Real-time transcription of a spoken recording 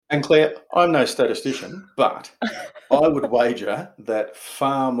And Claire, I'm no statistician, but I would wager that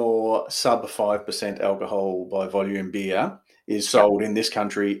far more sub 5% alcohol by volume beer is sold in this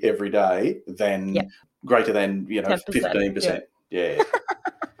country every day than greater than 10%, 15%. Yeah.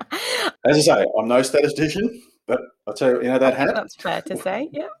 As I say, I'm no statistician, but I'll tell you, that hat. That's fair to say.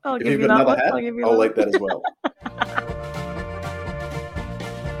 Yeah, I'll If give you've you got that another one. hat, I'll eat that as well.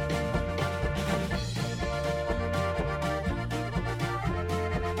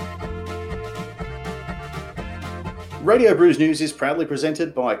 Radio Brews News is proudly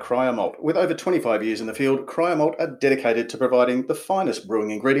presented by Cryer Malt. With over 25 years in the field, Cryer Malt are dedicated to providing the finest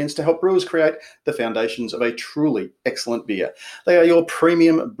brewing ingredients to help brewers create the foundations of a truly excellent beer. They are your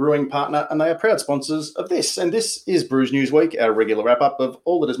premium brewing partner, and they are proud sponsors of this. And this is Brews News Week, our regular wrap-up of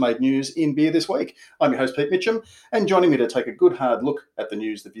all that has made news in beer this week. I'm your host, Pete Mitchum, and joining me to take a good hard look at the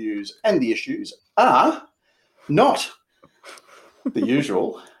news, the views, and the issues are not the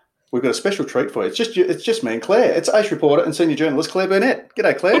usual. We've got a special treat for you. It's just me and Claire. It's Ace reporter and senior journalist Claire Burnett.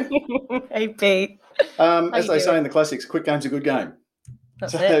 G'day, Claire. Hey, Pete. As they say in the classics, quick game's a good game.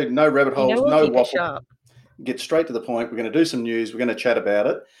 That's it. No rabbit holes, no keep waffle. It sharp. Get straight to the point. We're going to do some news. We're going to chat about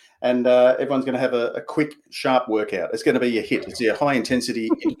it. And everyone's going to have a quick, sharp workout. It's going to be a hit. It's a high-intensity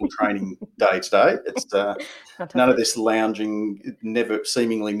interval training day today. It's none of this lounging,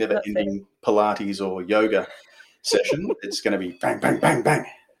 seemingly never-ending Pilates or yoga session. It's going to be bang, bang, bang, bang.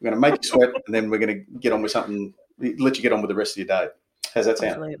 We're going to make you sweat, and then we're going to get on with something, let you get on with the rest of your day. How's that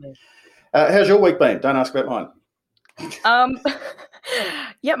sound? Absolutely. How's your week been? Don't ask about mine.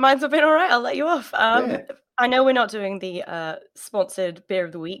 Yeah, mine's been all right. I'll let you off. I know we're not doing the sponsored beer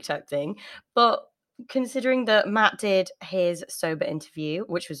of the week type thing, but considering that Matt did his sober interview,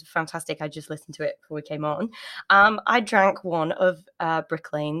 which was fantastic, I just listened to it before we came on, I drank one of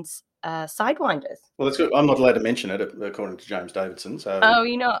Brick Lane's Sidewinders. Well, that's good. I'm not allowed to mention it, according to James Davidson. So. Oh,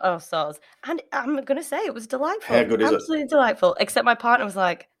 soz. And I'm going to say it was delightful. How good is it? Absolutely delightful. Except my partner was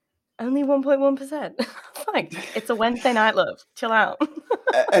like, only 1.1%. Fine. It's a Wednesday night, love. Chill out.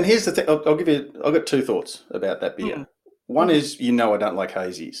 And here's the thing. I've got two thoughts about that beer. One is, I don't like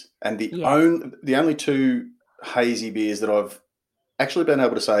hazies. And the only two hazy beers that I've actually been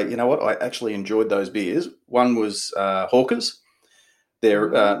able to say, you know what, I actually enjoyed those beers. One was Hawker's. Their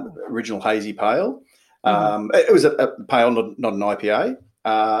original hazy pale. It was a pale, not an IPA.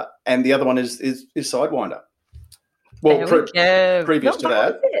 And the other one is Sidewinder. Well, previous to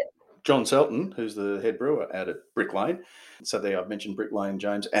that, John Selton, who's the head brewer out at Brick Lane. So there I've mentioned Brick Lane,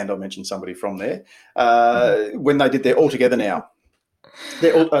 James, and I mentioned somebody from there. When they did their All Together Now.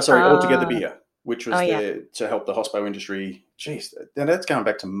 All Together beer, which was there to help the hospo industry. Jeez, that's going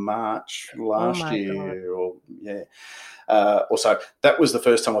back to March last year. Or so. That was the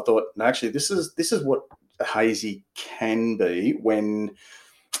first time I thought, no, actually, this is what a hazy can be when,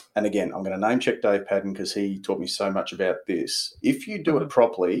 and again, I'm going to name check Dave Padden because he taught me so much about this. If you do it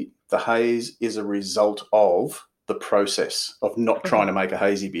properly, the haze is a result of the process of not trying to make a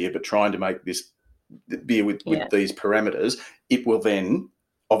hazy beer, but trying to make this beer with these parameters. It will then,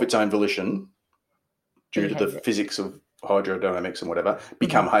 of its own volition, due to the physics of hydrodynamics and whatever,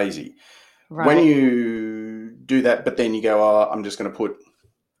 become hazy. Right. When you do that, but then you go, I'm just going to put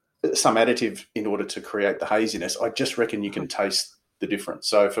some additive in order to create the haziness, I just reckon you can taste the difference.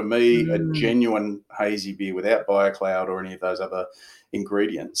 So for me, a genuine hazy beer without BioCloud or any of those other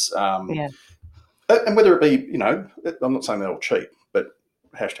ingredients, and whether it be, I'm not saying they're all cheap, but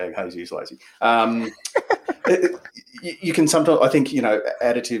hashtag hazy is lazy. You can sometimes, I think,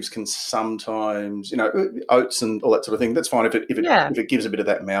 additives can sometimes, oats and all that sort of thing. That's fine if it gives a bit of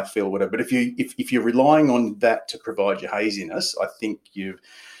that mouthfeel or whatever. But if you're relying on that to provide your haziness, I think you're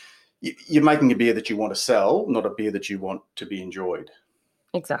making a beer that you want to sell, not a beer that you want to be enjoyed.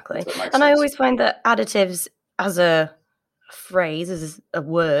 Exactly. And I always find that additives as a phrase, as a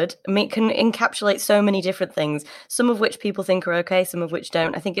word, can encapsulate so many different things, some of which people think are okay, some of which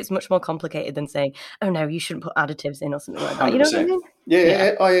don't. I think it's much more complicated than saying, oh no, you shouldn't put additives in or something like that. 100%. You know what I mean?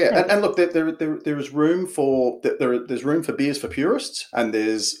 Yeah. And look, there is room for there's room for beers for purists, and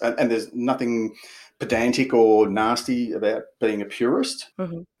there's nothing pedantic or nasty about being a purist.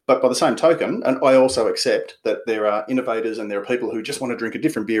 But by the same token, and I also accept that there are innovators and there are people who just want to drink a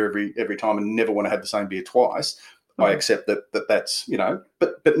different beer every time and never want to have the same beer twice. I accept that's,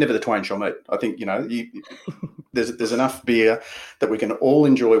 but never the twain shall meet. I think, there's enough beer that we can all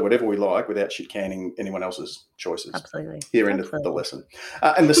enjoy whatever we like without shit canning anyone else's choices. Absolutely. Here end of the lesson.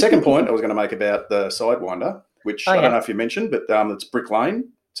 And the second point I was going to make about the Sidewinder, which I don't know if you mentioned, but it's Brick Lane.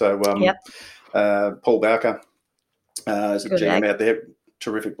 So Paul Bowker is a GM out there.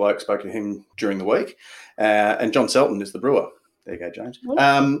 Terrific bloke, spoke to him during the week. And John Selton is the brewer There you go, James.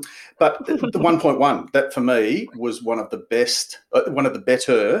 But the 1.1, that for me was one of the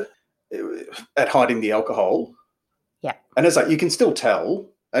better at hiding the alcohol. Yeah. And as you can still tell,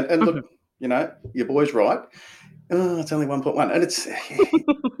 and look, your boy's right. Oh, it's only 1.1. And it's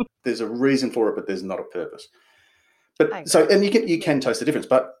there's a reason for it, but there's not a purpose. But and you can taste the difference.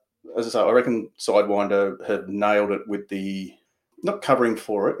 But as I say, I reckon Sidewinder have nailed it with the not covering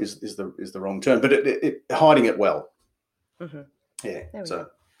for it is the wrong term, but it hiding it well. Mm-hmm. Yeah. So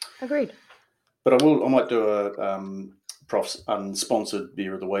agreed. But I might do a Prof's unsponsored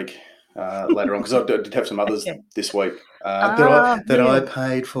beer of the week later on, because I did have some others this week that I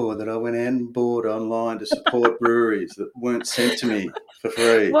paid for, that I went out and bought online to support breweries that weren't sent to me for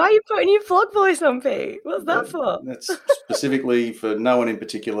free. Why are you putting your vlog voice on, Pete? What's that for? That's specifically for no one in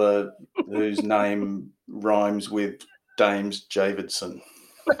particular whose name rhymes with James Davidson.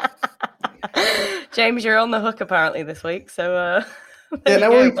 James, you're on the hook apparently this week, so yeah.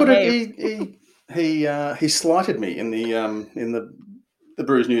 No, he put it. He slighted me in the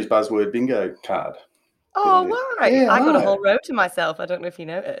Brews News buzzword bingo card. Oh, right. Yeah, I got a whole row to myself. I don't know if you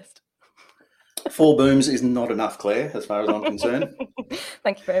noticed. 4 booms is not enough, Claire, as far as I'm concerned.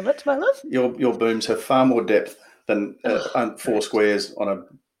 Thank you very much, my love. Your booms have far more depth than 4 squares on a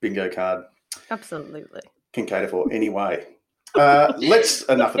bingo card. Absolutely. Can cater for anyway. Let's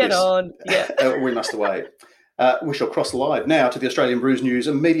enough of Get this. on. Yeah. We must away. We shall cross live now to the Australian Brews News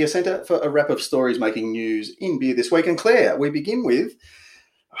and Media Centre for a wrap of stories making news in beer this week. And Claire, we begin with,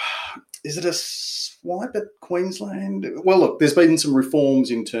 is it a swipe at Queensland? Well, look, there's been some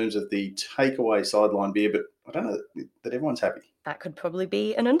reforms in terms of the takeaway sideline beer, but I don't know that everyone's happy. That could probably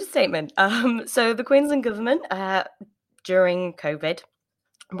be an understatement. So the Queensland government, during COVID,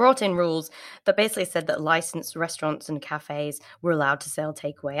 brought in rules that basically said that licensed restaurants and cafes were allowed to sell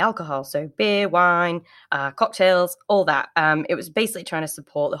takeaway alcohol. So beer, wine, cocktails, all that. It was basically trying to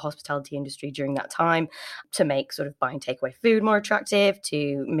support the hospitality industry during that time to make sort of buying takeaway food more attractive,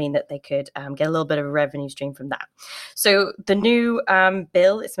 to mean that they could get a little bit of a revenue stream from that. So the new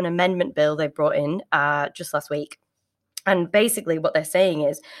bill, it's an amendment bill they brought in just last week. And basically what they're saying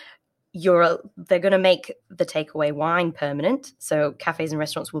is, they're going to make the takeaway wine permanent. So cafes and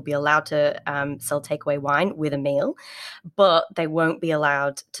restaurants will be allowed to sell takeaway wine with a meal, but they won't be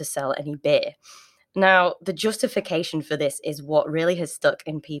allowed to sell any beer. Now, the justification for this is what really has stuck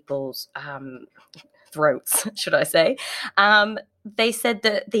in people's throats, should I say. They said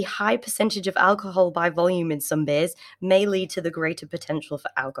that the high percentage of alcohol by volume in some beers may lead to the greater potential for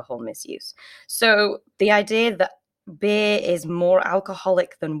alcohol misuse. So the idea that beer is more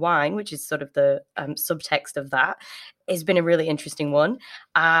alcoholic than wine, which is sort of the subtext of that, has been a really interesting one.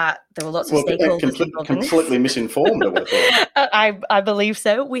 There were lots of stakeholders completely misinformed. I believe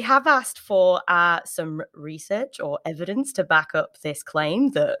so. We have asked for some research or evidence to back up this claim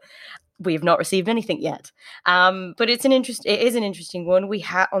that we have not received anything yet. But it is an interesting one.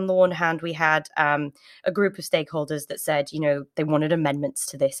 On the one hand, we had a group of stakeholders that said, they wanted amendments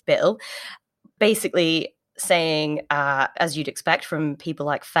to this bill, basically saying, as you'd expect from people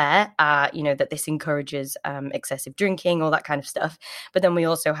like FAIR, that this encourages excessive drinking, all that kind of stuff. But then we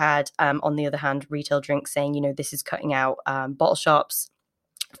also had, on the other hand, retail drinks saying, this is cutting out bottle shops.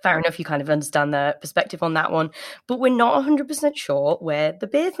 Fair enough, you kind of understand the perspective on that one, but we're not 100% sure where the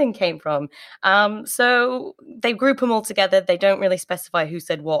beer thing came from. So they group them all together. They don't really specify who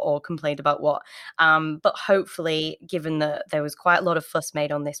said what or complained about what. But hopefully, given that there was quite a lot of fuss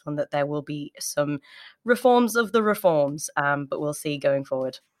made on this one, that there will be some reforms of the reforms, but we'll see going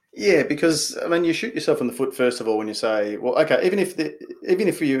forward. Yeah, because you shoot yourself in the foot first of all when you say, well, okay, even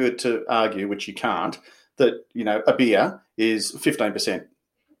if you were to argue, which you can't, that a beer is 15%.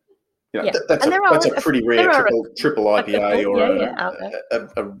 That's a pretty rare triple IPA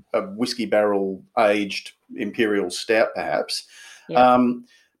or a whiskey barrel aged imperial stout, perhaps. Yeah.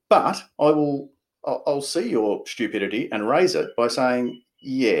 But I'll see your stupidity and raise it by saying,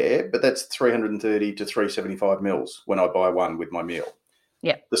 yeah, but that's 330 to 375 mils when I buy one with my meal.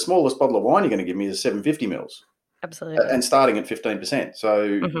 Yeah. The smallest bottle of wine you're going to give me is 750 mils. Absolutely. And starting at 15%.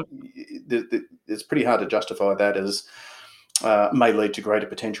 So it's pretty hard to justify that as may lead to greater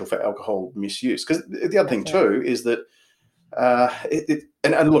potential for alcohol misuse. Because the other thing too is that,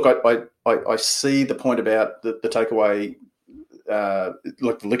 and look, I see the point about the takeaway,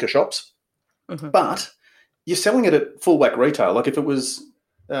 like the liquor shops, but you're selling it at full whack retail. Like if it was,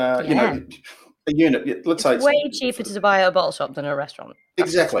 a unit, let's say it's way cheaper to buy at a bottle shop than a restaurant.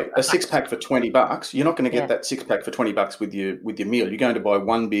 Exactly. A 6-pack for $20. You're not going to get that 6-pack for $20 with your meal. You're going to buy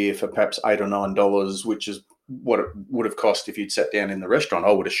one beer for perhaps $8 or $9, which is what it would have cost if you'd sat down in the restaurant,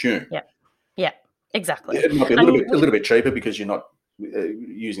 I would assume. Yeah. Exactly. It might be a little bit cheaper because you're not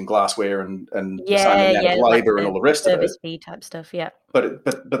using glassware and the same amount of like labour and all the rest of it. Service fee type stuff, yeah. But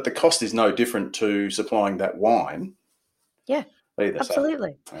the cost is no different to supplying that wine. Yeah. Either,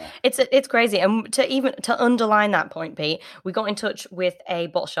 absolutely. So, yeah. It's crazy. And to underline that point, Pete, we got in touch with a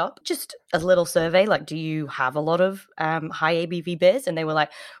bottle shop, just a little survey, like, do you have a lot of high ABV beers? And they were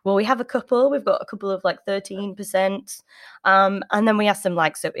like, well, we have a couple. We've got a couple of like 13%. And then we asked them,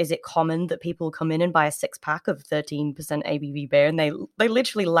 like, so is it common that people come in and buy a 6-pack of 13% ABV beer? And they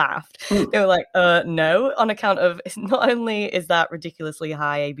literally laughed. They were like, no, on account of, not only is that ridiculously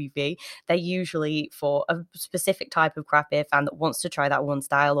high ABV, they're usually for a specific type of craft beer fan that wants to try that one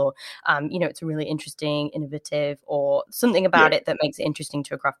style, or it's a really interesting, innovative, or something about it that makes it interesting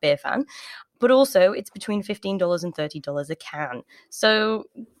to a craft beer fan. But also it's between $15 and $30 a can. So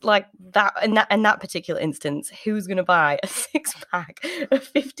like that in that particular instance, who's going to buy a 6-pack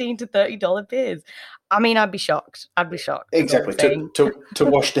of $15 to $30 beers? I mean, I'd be shocked. Exactly. To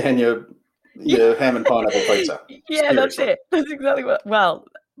wash down your ham and pineapple pizza. Yeah, seriously. That's it. That's exactly what. Well,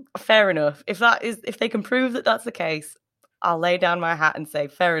 fair enough. If they can prove that that's the case, I'll lay down my hat and say,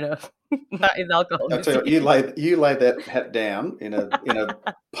 fair enough. That is alcohol. I'll tell you, you lay that hat down in a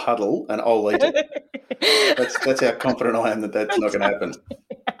puddle, and I'll eat it. That's how confident I am that that's not going to happen.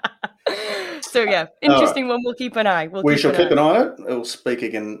 So yeah, interesting one. We'll keep an eye. We shall keep an eye on it. We'll speak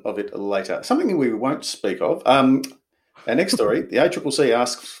again of it later. Something we won't speak of. Our next story: the ACCC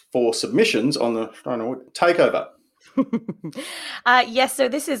asks for submissions on the takeover. Yes, so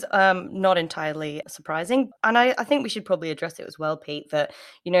this is not entirely surprising, and I think we should probably address it as well, Pete, that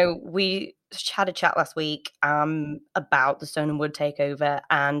we had a chat last week about the Stone and Wood takeover,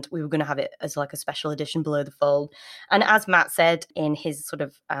 and we were going to have it as like a special edition below the fold. And as Matt said in his sort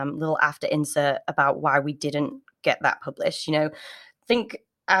of little after insert about why we didn't get that published, I think,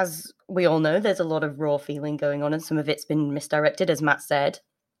 as we all know, there's a lot of raw feeling going on, and some of it's been misdirected, as Matt said.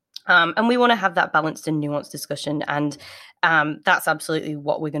 And we want to have that balanced and nuanced discussion. And that's absolutely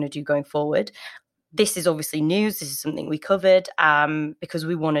what we're going to do going forward. This is obviously news. This is something we covered because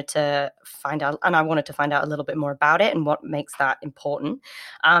we wanted to find out, and I wanted to find out a little bit more about it and what makes that important.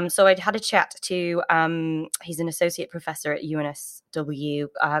 So I'd had a chat to, he's an associate professor at UNSW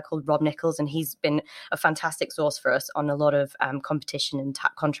called Rob Nichols, and he's been a fantastic source for us on a lot of competition and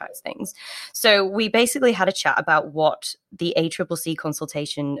contracts things. So we basically had a chat about what the ACCC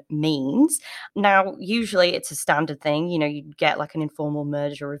consultation means. Now, usually it's a standard thing, you get like an informal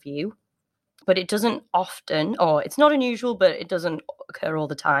merger review. But it doesn't often, or it's not unusual, but it doesn't occur all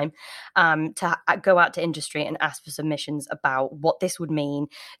the time, to go out to industry and ask for submissions about what this would mean.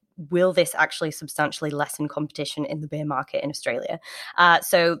 Will this actually substantially lessen competition in the beer market in Australia?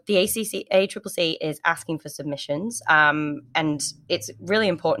 So the ACCC is asking for submissions, and it's really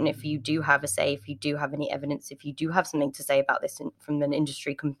important if you do have a say, if you do have any evidence, if you do have something to say about this from an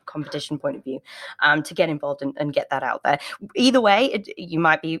industry competition point of view, to get involved and get that out there. Either way, you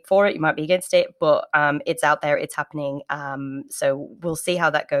might be for it, you might be against it, but it's out there, it's happening. So we'll see how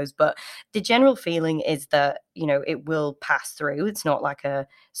that goes. But the general feeling is that it will pass through. It's not like a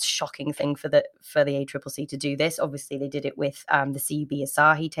shocking thing for the ACCC to do this. Obviously, they did it with the CUB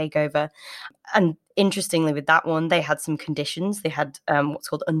Asahi takeover, and interestingly, with that one, they had some conditions. They had what's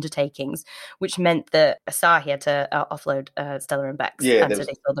called undertakings, which meant that Asahi had to offload Stella and Beck's, and so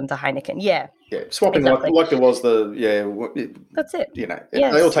they sold them to Heineken. Yeah, swapping exactly. like there was that's it.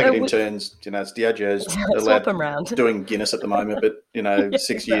 They all take it in turns. It's Diageo's swap them around doing Guinness at the moment, but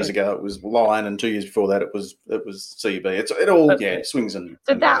 6 years ago it was Lion, and 2 years before that it was CUB. It all swings and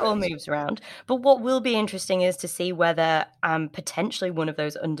so that all moves around. But what will be interesting is to see whether potentially one of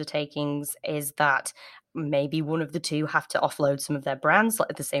those undertakings is that maybe one of the two have to offload some of their brands,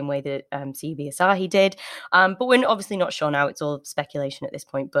 like the same way that CUB Asahi did. But we're obviously not sure now. It's all speculation at this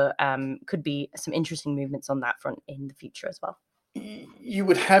point, but could be some interesting movements on that front in the future as well. You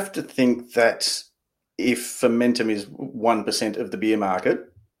would have to think that if Fermentum is 1% of the beer market,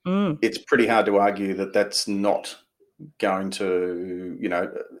 it's pretty hard to argue that that's not going to,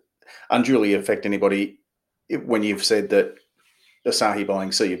 unduly affect anybody when you've said that Asahi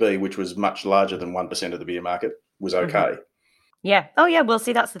buying CUB, which was much larger than 1% of the beer market, was okay. Mm-hmm. Yeah. Oh, yeah. Well,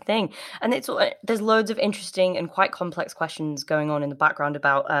 see, that's the thing. And there's loads of interesting and quite complex questions going on in the background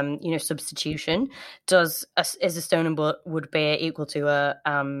about, substitution. Is a Stone and Wood beer equal to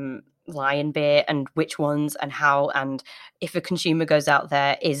a Lion beer, and which ones and how? And if a consumer goes out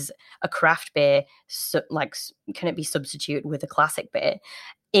there, is a craft beer, can it be substituted with a classic beer?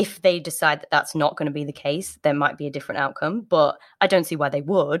 If they decide that that's not going to be the case, there might be a different outcome, but I don't see why they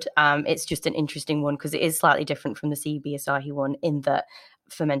would. It's just an interesting one because it is slightly different from the CUB Asahi one in that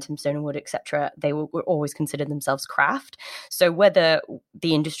fermenting stone and wood, etc., they were always considered themselves craft. So whether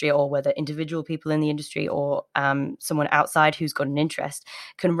the industry or whether individual people in the industry or someone outside who's got an interest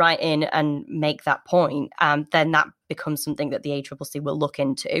can write in and make that point, then that becomes something that the ACCC will look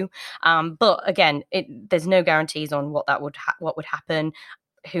into. But again, there's no guarantees on what would happen.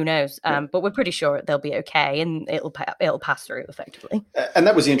 Who knows? But we're pretty sure they'll be okay, and it'll pass through effectively. And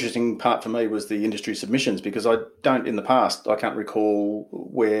that was the interesting part for me, was the industry submissions, because I can't recall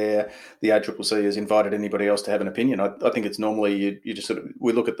where the ACCC has invited anybody else to have an opinion. I think it's normally you just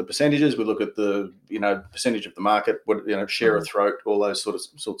we look at the percentages, we look at the percentage of the market, share a throat, all those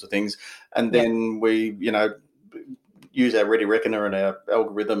sorts of things, and then we use our Ready Reckoner and our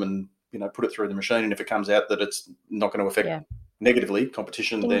algorithm and put it through the machine, and if it comes out that it's not going to affect negatively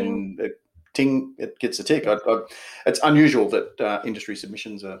competition, then it gets a tick. It's unusual that industry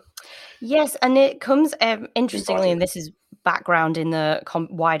submissions are. Yes, and it comes interestingly, and this is background in the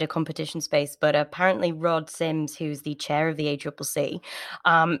wider competition space, but apparently Rod Sims, who's the chair of the ACCC,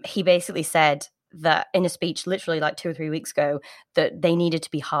 he basically said that in a speech literally like 2 or 3 weeks ago, that they needed to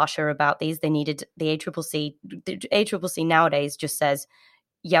be harsher about these. They needed the ACCC nowadays just says,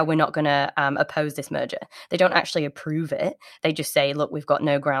 yeah, we're not going to oppose this merger. They don't actually approve it. They just say, look, we've got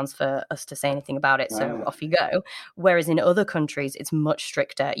no grounds for us to say anything about it, so off you go. Whereas in other countries, it's much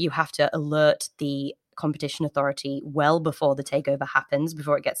stricter. You have to alert the competition authority well before the takeover happens,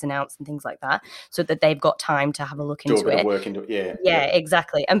 before it gets announced and things like that, so that they've got time to have a look into it. Work into it. Yeah,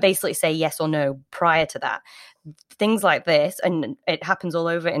 exactly. And basically say yes or no prior to that. Things like this, and it happens all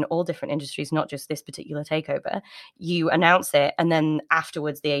over in all different industries, not just this particular takeover. You announce it, and then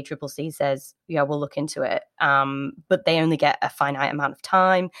afterwards the ACCC says, yeah, we'll look into it. But they only get a finite amount of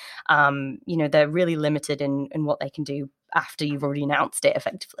time. They're really limited in what they can do after you've already announced it,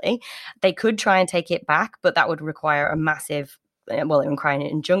 effectively. They could try and take it back, but that would require a massive it would require an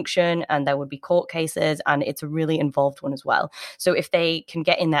injunction, and there would be court cases, and it's a really involved one as well. So if they can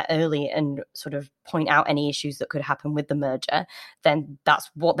get in there early and sort of point out any issues that could happen with the merger, then that's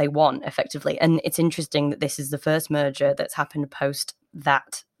what they want, effectively. And it's interesting that this is the first merger that's happened post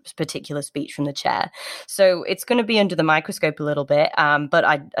that particular speech from the chair. So it's going to be under the microscope a little bit.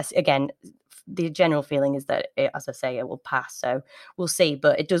 But again, the general feeling is that, as I say, it will pass. So we'll see.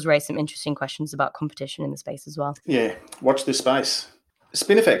 But it does raise some interesting questions about competition in the space as well. Yeah, watch this space.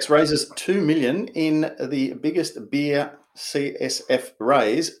 Spinifex raises $2 million in the biggest beer CSF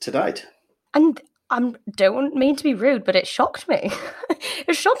raise to date. And I don't mean to be rude, but it shocked me.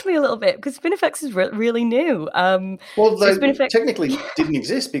 It shocked me a little bit because Spinifex is really new. Well, they technically didn't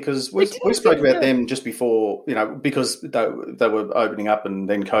exist because we spoke about them just before, because they were opening up and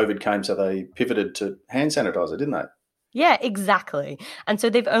then COVID came, so they pivoted to hand sanitizer, didn't they? Yeah, exactly. And so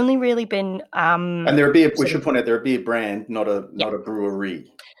they've only really been... and they're a beer, we should point out, they're a beer brand, not a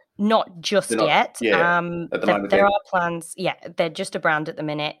brewery. Not just yet. Yeah, at the moment. There are plans. Yeah, they're just a brand at the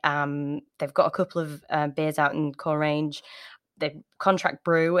minute. They've got a couple of beers out in core range. They contract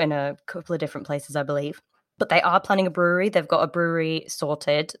brew in a couple of different places, I believe. But they are planning a brewery. They've got a brewery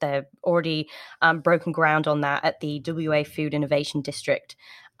sorted. They've already broken ground on that at the WA Food Innovation District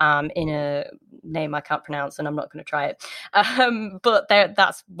in a name I can't pronounce, and I'm not going to try it. But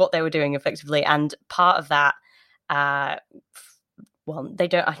that's what they were doing effectively. And part of that... they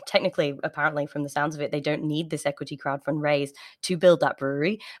don't technically, apparently, from the sounds of it, they don't need this equity crowdfund raise to build that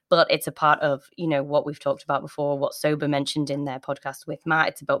brewery, but it's a part of, what we've talked about before, what Sober mentioned in their podcast with Matt.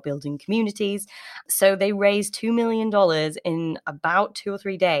 It's about building communities. So they raised $2 million in about 2 or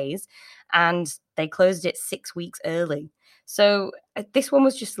 3 days, and they closed it 6 weeks early. So this one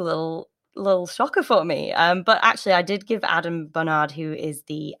was just a little shocker for me. But actually, I did give Adam Bernard, who is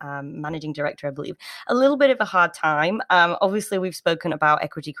the managing director, I believe, a little bit of a hard time. Obviously, we've spoken about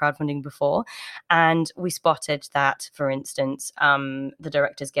equity crowdfunding before, and we spotted that, for instance, the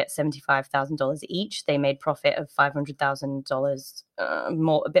directors get $75,000 each. They made profit of $500,000,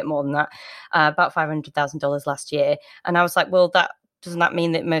 a bit more than that, about $500,000 last year. And I was like, well, doesn't that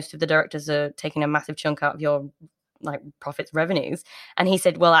mean that most of the directors are taking a massive chunk out of your profits, revenues? And he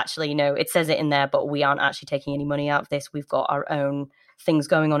said, well, actually, no, it says it in there, but we aren't actually taking any money out of this. We've got our own things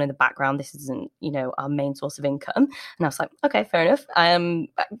going on in the background. This isn't, our main source of income. And I was like, okay, fair enough.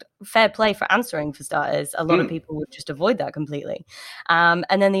 Fair play for answering, for starters. A lot of people would just avoid that completely. And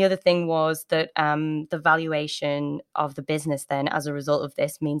then the other thing was that the valuation of the business then, as a result of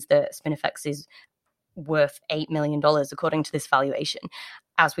this, means that Spinifex is worth $8 million according to this valuation.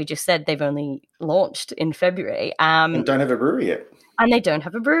 As we just said, they've only launched in February. And don't have a brewery yet. And they don't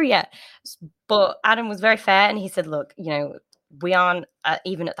have a brewery yet. But Adam was very fair, and he said, look, we aren't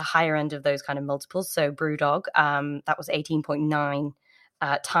even at the higher end of those kind of multiples. So Brewdog, that was 18.9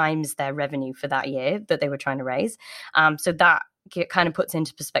 times their revenue for that year that they were trying to raise. So that kind of puts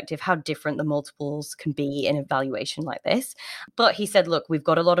into perspective how different the multiples can be in a valuation like this. But he said, look, we've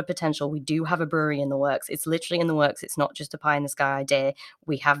got a lot of potential. We do have a brewery in the works. It's literally in the works. It's not just a pie in the sky idea.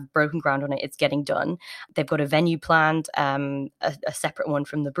 We have broken ground on it. It's getting done. They've got a venue planned, a separate one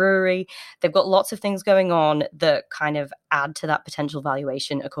from the brewery. They've got lots of things going on that kind of add to that potential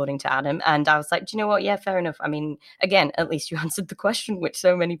valuation, according to Adam. And I was like, do you know what? Yeah, fair enough. I mean, again, at least you answered the question, which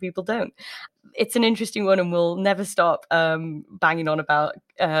so many people don't. It's an interesting one, and we'll never stop banging on about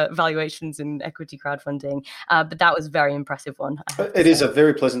valuations and equity crowdfunding. But that was a very impressive one. It is a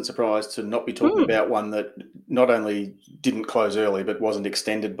very pleasant surprise to not be talking about one that not only didn't close early, but wasn't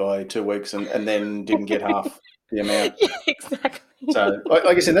extended by 2 weeks and then didn't get half the amount. Yeah, exactly. So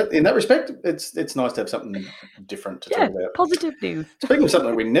I guess in that respect, it's nice to have something different to talk about. Positive news. Speaking of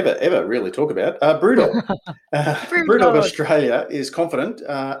something we never, ever really talk about, Brewdog. Brewdog Australia is confident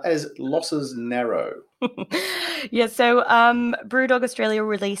as losses narrow. Yeah, so Brewdog Australia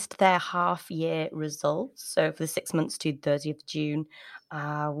released their half-year results. So for the 6 months to 30th June,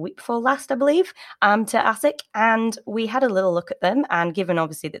 week before last, I believe, to ASIC. And we had a little look at them. And given,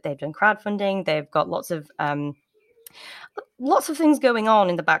 obviously, that they've done crowdfunding, they've got lots of things going on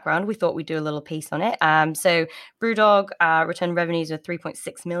in the background, we thought we'd do a little piece on it. So Brewdog returned revenues of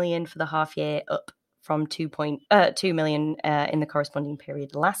 3.6 million for the half year, up from 2 million in the corresponding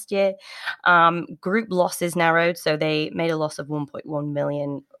period last year. Group losses narrowed, so they made a loss of 1.1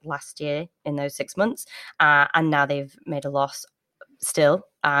 million last year in those 6 months, and now they've made a loss still.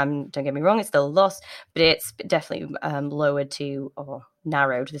 Don't get me wrong, it's still a loss, but it's definitely lowered to, or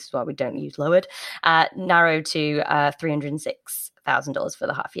narrowed, this is why we don't use lowered, narrowed to $306,000 for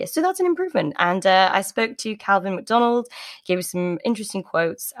the half year. So that's an improvement. And I spoke to Calvin McDonald, gave us some interesting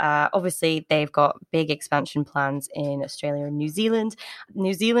quotes. Obviously, they've got big expansion plans in Australia and New Zealand.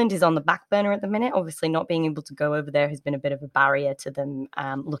 New Zealand is on the back burner at the minute. Obviously, not being able to go over there has been a bit of a barrier to them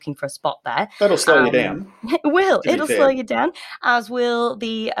looking for a spot there. That'll slow you down. It will. It'll slow you down, as will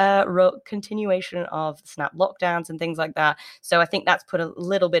the continuation of snap lockdowns and things like that. So I think that's put a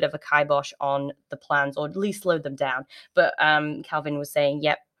little bit of a kibosh on the plans, or at least slowed them down. But Calvin was saying,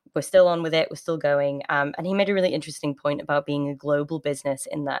 yep, we're still on with it. We're still going. And he made a really interesting point about being a global business,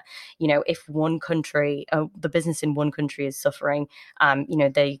 in that, if one country, the business in one country is suffering,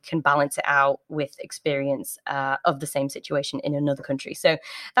 they can balance it out with experience of the same situation in another country. So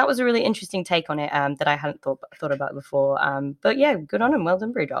that was a really interesting take on it that I hadn't thought about before. But yeah, good on him. Well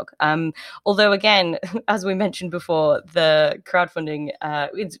done, Brewdog. Although, again, as we mentioned before, the crowdfunding,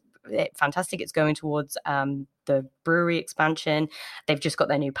 it's fantastic. It's going towards the brewery expansion. They've just got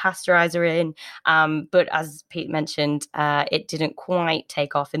their new pasteurizer in. But as Pete mentioned, it didn't quite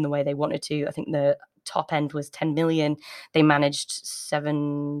take off in the way they wanted to. I think the top end was 10 million. They managed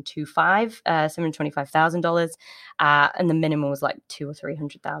 $725,000, and the minimum was like 200,000 or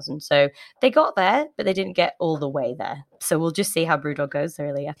 300,000. So they got there, but they didn't get all the way there. So we'll just see how Brewdog goes.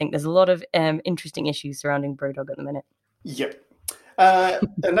 Really, I think there's a lot of interesting issues surrounding Brewdog at the minute. Yep.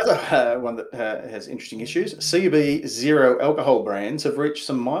 Another one that has interesting issues. CUB zero alcohol brands have reached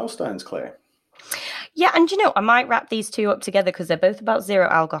some milestones, Claire. Yeah, and I might wrap these two up together because they're both about zero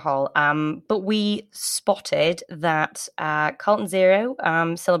alcohol. But we spotted that Carlton Zero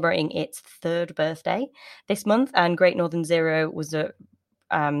celebrating its 3rd birthday this month, and Great Northern Zero was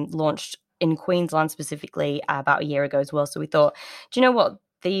launched in Queensland specifically about a year ago as well. So we thought, do you know what?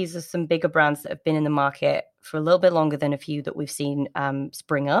 These are some bigger brands that have been in the market for a little bit longer than a few that we've seen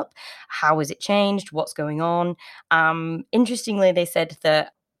spring up. How has it changed? What's going on? Interestingly, they said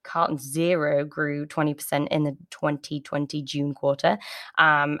that Carlton Zero grew 20% in the 2020 June quarter,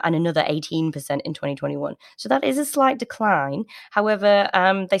 and another 18% in 2021. So that is a slight decline. However,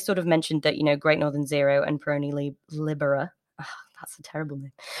 they sort of mentioned that, Great Northern Zero and Peroni Libera, that's a terrible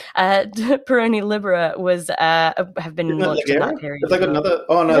name. Peroni Libera have been launched in that period. Have they got another?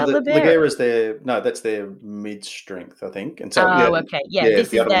 Oh no, Ligera is that's their mid strength, I think. And so okay,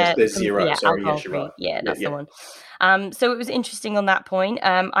 this is their zero. Yeah, sorry, alcohol yes, you're free. right. Yeah, that's the one. So it was interesting on that point.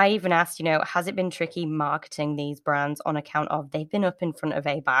 I even asked, has it been tricky marketing these brands on account of they've been up in front of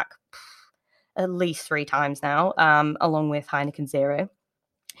ABAC at least 3 times now, along with Heineken Zero,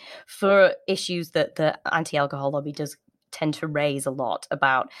 for issues that the anti-alcohol lobby does tend to raise a lot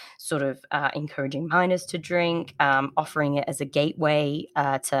about sort of encouraging minors to drink, offering it as a gateway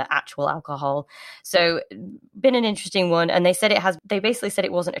to actual alcohol. So been an interesting one. And they basically said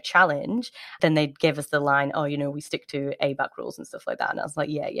it wasn't a challenge. Then they gave us the line, we stick to ABAC rules and stuff like that. And I was like,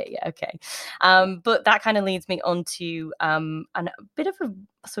 yeah, okay. But that kind of leads me on to a bit of a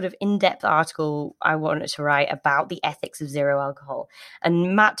sort of in-depth article I wanted to write about the ethics of zero alcohol.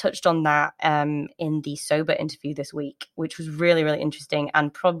 And Matt touched on that in the Sober interview this week, which was really, really interesting,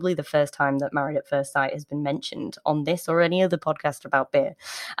 and probably the first time that Married at First Sight has been mentioned on this or any other podcast about beer.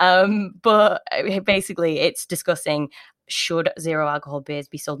 But basically, it's discussing, should zero alcohol beers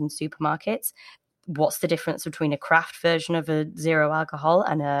be sold in supermarkets? What's the difference between a craft version of a zero alcohol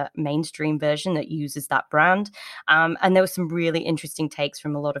and a mainstream version that uses that brand? And there were some really interesting takes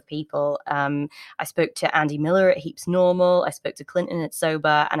from a lot of people. I spoke to Andy Miller at Heaps Normal. I spoke to Clinton at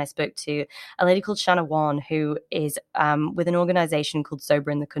Sober, and I spoke to a lady called Shanna Wan, who is with an organization called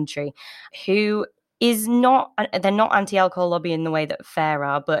Sober in the Country, who is not, they're not anti-alcohol lobby in the way that FAIR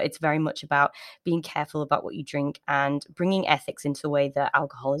are, but it's very much about being careful about what you drink and bringing ethics into the way that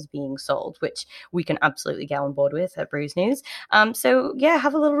alcohol is being sold, which we can absolutely get on board with at Brews News. So yeah,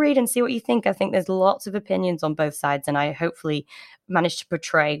 have a little read and see what you think. I think there's lots of opinions on both sides, and I hopefully managed to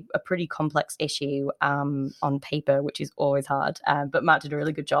portray a pretty complex issue on paper, which is always hard. But Matt did a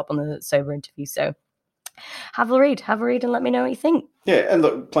really good job on the Sober interview, so have a read and let me know what you think. Yeah, and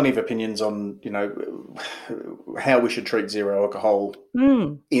look, plenty of opinions on, how we should treat zero alcohol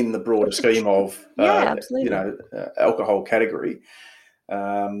in the broader scheme of, alcohol category.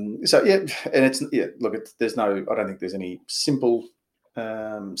 So yeah, and it's look, there's no, I don't think there's any simple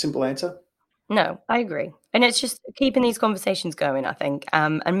answer. No, I agree. And it's just keeping these conversations going, I think,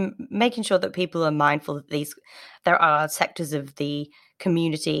 and making sure that people are mindful that there are sectors of the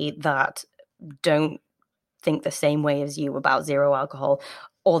community that don't think the same way as you about zero alcohol,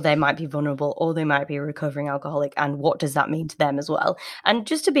 or they might be vulnerable, or they might be a recovering alcoholic, and what does that mean to them as well? And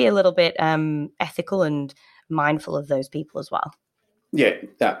just to be a little bit ethical and mindful of those people as well. Yeah,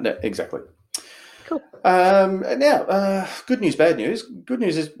 no, exactly. Cool. Now, good news, bad news. Good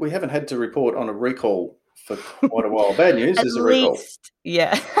news is we haven't had to report on a recall for quite a while. Bad news is a recall.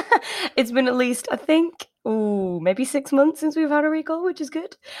 Yeah. It's been at least, I think, maybe 6 months since we've had a recall, which is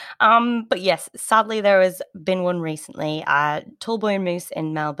good. But yes, sadly, there has been one recently. Tallboy and Moose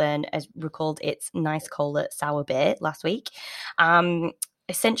in Melbourne has recalled its Nice Cola sour beer last week.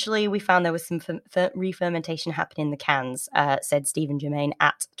 Essentially, we found there was some re-fermentation happening in the cans, said Stephen Germain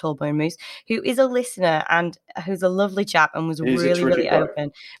at Tallboy and Moose, who is a listener and who's a lovely chap and was really, really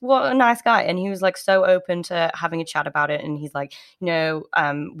open. What a nice guy. And he was like so open to having a chat about it. And he's like,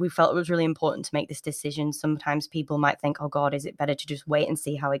 we felt it was really important to make this decision. Sometimes people might think, oh God, is it better to just wait and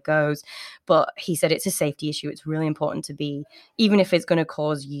see how it goes? But he said it's a safety issue. It's really important to be, even if it's going to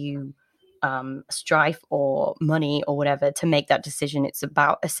cause you strife or money or whatever, to make that decision. It's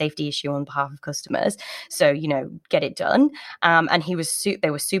about a safety issue on behalf of customers. So, get it done. And they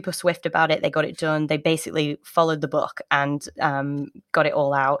were super swift about it. They got it done. They basically followed the book and got it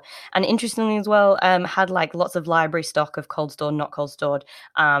all out. And interestingly as well, had like lots of library stock of cold stored, not cold stored,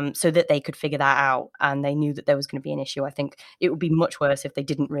 so that they could figure that out. And they knew that there was going to be an issue. I think it would be much worse if they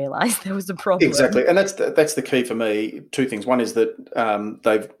didn't realize there was a problem. Exactly. And that's the key for me. Two things. One is that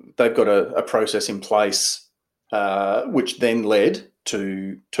they've got a process in place, which then led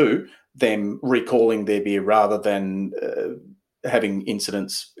to them recalling their beer rather than having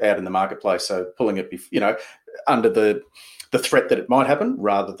incidents out in the marketplace. So pulling it, under the threat that it might happen,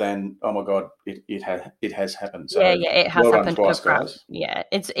 rather than, oh my God, it has happened. So it has happened twice, guys. Yeah,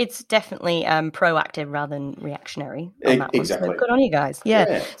 it's definitely proactive rather than reactionary on that exactly. one. So good on you guys.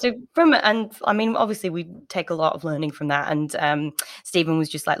 Yeah. So obviously we take a lot of learning from that. And Stephen was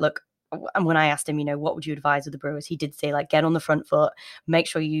just like, look. And when I asked him, what would you advise of the brewers? He did say, like, get on the front foot, make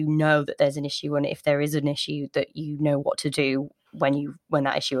sure you know that there's an issue, and if there is an issue, that you know what to do when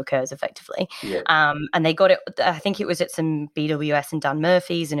that issue occurs effectively. Yeah. And they got it, I think it was at some BWS and Dan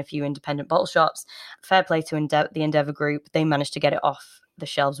Murphy's and a few independent bottle shops. Fair play to the Endeavour Group. They managed to get it off the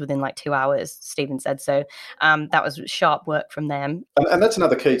shelves within like 2 hours, Stephen said. So that was sharp work from them. And that's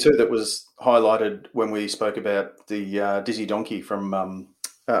another key too that was highlighted when we spoke about the Dizzy Donkey from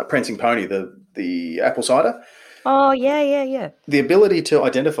Prancing Pony, the apple cider. Oh, yeah. The ability to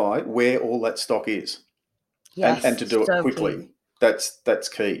identify where all that stock is, yes, and to do it quickly. Key. That's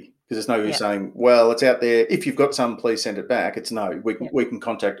key, because there's no use saying, well, it's out there. If you've got some, please send it back. It's no. We can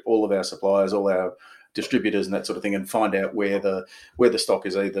contact all of our suppliers, all our distributors, and that sort of thing, and find out where the stock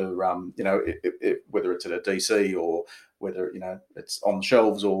is, either whether it's at a DC or whether it's on the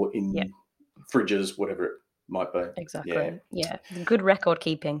shelves or in fridges, whatever it might be. Exactly. Yeah. Good record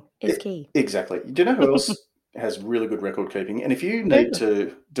keeping is key. Exactly. Do you know who else has really good record keeping? And if you need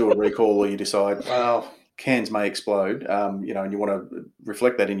to do a recall, or you decide, well, cans may explode, and you want to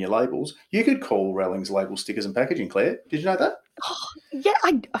reflect that in your labels, you could call Rallings Label Stickers and Packaging, Claire. Did you know that? Yeah,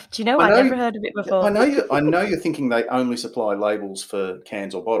 do you know, I never heard of it before. I know you're thinking they only supply labels for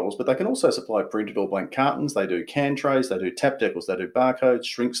cans or bottles, but they can also supply printed or blank cartons. They do can trays, they do tap decals, they do barcodes,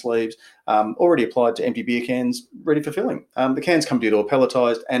 shrink sleeves, already applied to empty beer cans, ready for filling. The cans come to your door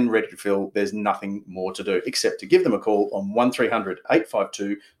pelletised and ready to fill. There's nothing more to do except to give them a call on 1300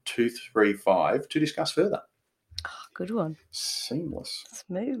 852 235 to discuss further. Oh, good one. Seamless.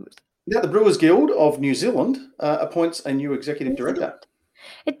 Smooth. Now, the Brewers Guild of New Zealand appoints a new executive director.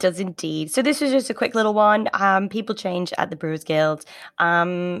 It does indeed. So this was just a quick little one. People change at the Brewers Guild.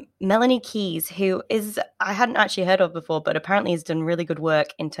 Melanie Keys, who is, I hadn't actually heard of before, but apparently has done really good work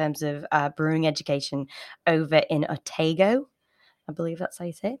in terms of brewing education over in Otago. I believe that's how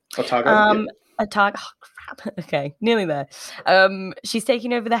you say it. Otago, Otago. Oh, crap. Okay, nearly there. She's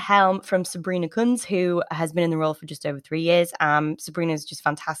taking over the helm from Sabrina Kunz, who has been in the role for just over 3 years. Sabrina's just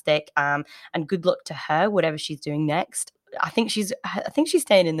fantastic, and good luck to her, whatever she's doing next. I think she's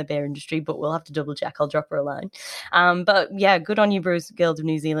staying in the beer industry, but we'll have to double check. I'll drop her a line. But yeah, good on you, Brewers Guild of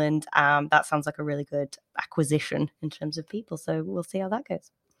New Zealand. That sounds like a really good acquisition in terms of people. So we'll see how that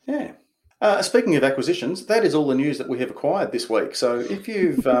goes. Yeah. Speaking of acquisitions, that is all the news that we have acquired this week. So if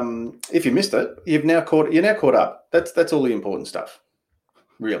you've if you missed it, you're now caught up. That's all the important stuff,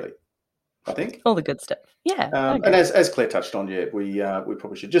 really. I think all the good stuff. Yeah. And as Claire touched on, we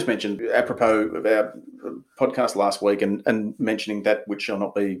probably should just mention, apropos of our podcast last week and mentioning that which shall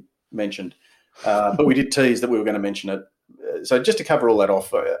not be mentioned, but we did tease that we were going to mention it. So just to cover all that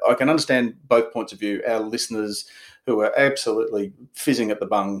off, I can understand both points of view. Our listeners who are absolutely fizzing at the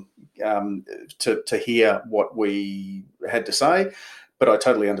bung to hear what we had to say, but I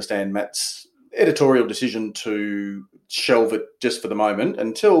totally understand Matt's editorial decision to shelve it just for the moment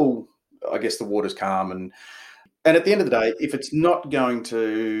until, I guess, the water's calm. And at the end of the day, if it's not going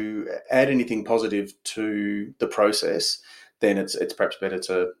to add anything positive to the process, then it's perhaps better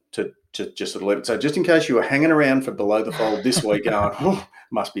to just sort of leave it. So just in case you were hanging around for Below the Fold this week going, oh,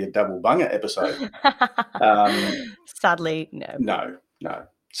 must be a double bunger episode. Sadly, no.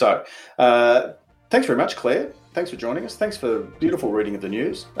 So thanks very much, Claire. Thanks for joining us. Thanks for beautiful reading of the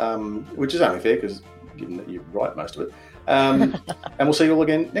news, which is only fair because given that you write most of it. And we'll see you all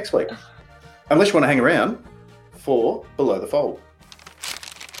again next week. Unless you want to hang around for Below the Fold.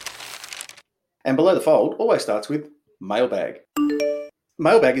 And Below the Fold always starts with Mailbag.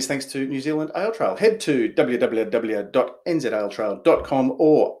 Mailbag is thanks to New Zealand Ale Trail. Head to www.nzaletrail.com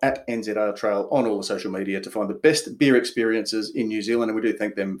or at nzaletrail on all the social media to find the best beer experiences in New Zealand, and we do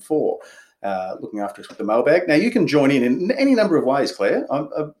thank them for looking after us with the mailbag. Now, you can join in any number of ways, Claire.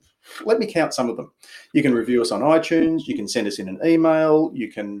 Let me count some of them. You can review us on iTunes. You can send us in an email.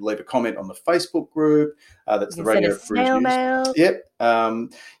 You can leave a comment on the Facebook group. That's the Radio Brews News. Mail. Yep.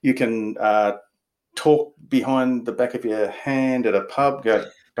 You can talk behind the back of your hand at a pub. Go,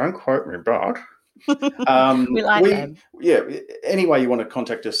 don't quote me, but we like them. Yeah. Any way you want to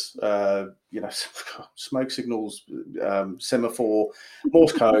contact us, smoke signals, semaphore,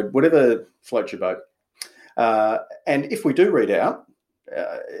 Morse code, whatever floats your boat. And if we do read out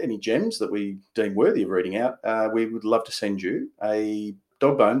any gems that we deem worthy of reading out, we would love to send you a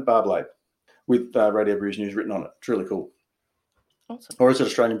dog bone bar blade with Radio Brews News written on it. It's really cool. Awesome. Or is it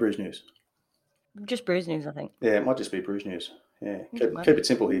Australian Brews News? Just Brews News, I think. Yeah, it might just be Brews News. Yeah, keep it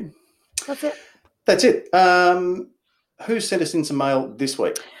simple here. That's it. Who sent us in some mail this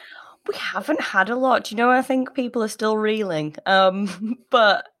week? We haven't had a lot. I think people are still reeling. Well, we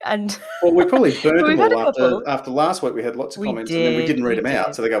probably burnt them all after last week. We had lots of comments and then we didn't read them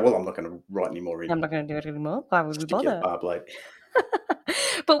out. So they go, well, I'm not going to write any more in. I'm not going to do it anymore. Why would we bother? Bar blade.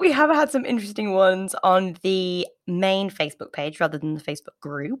 But we have had some interesting ones on the main Facebook page rather than the Facebook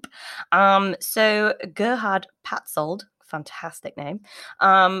group. So Gerhard Patzold, fantastic name,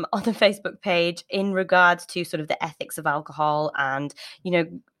 on the Facebook page in regards to sort of the ethics of alcohol and,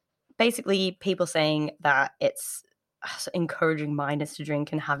 basically people saying that it's encouraging minors to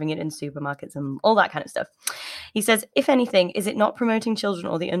drink and having it in supermarkets and all that kind of stuff. He says, if anything, is it not promoting children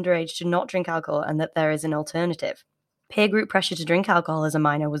or the underage to not drink alcohol and that there is an alternative? Peer group pressure to drink alcohol as a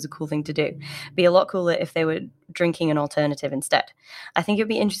minor was a cool thing to do. Be a lot cooler if they were drinking an alternative instead. I think it would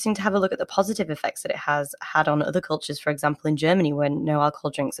be interesting to have a look at the positive effects that it has had on other cultures, for example, in Germany, where no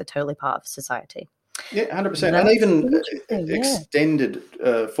alcohol drinks are totally part of society. Yeah, 100%. And even extended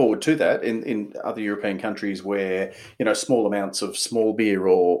forward to that in other European countries where, small amounts of small beer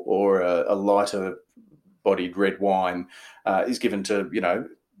or a lighter bodied red wine is given to,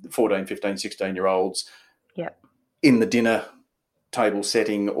 14, 15, 16-year-olds. Yeah. In the dinner table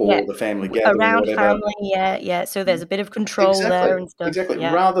setting or the family gathering or around whatever. family, yeah. So there's a bit of control there and stuff. Exactly.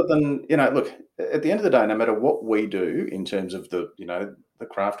 Yeah. Rather than, look, at the end of the day, no matter what we do in terms of the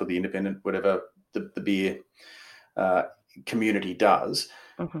craft or the independent, whatever the beer community does,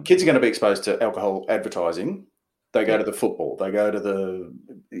 kids are going to be exposed to alcohol advertising. They go to the football. They go to the,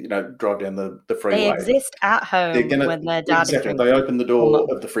 drive down the freeway. They exist at home when their dad is drinking. They open the door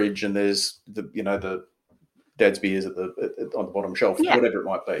of the fridge and there's the dad's beers on the bottom shelf, whatever it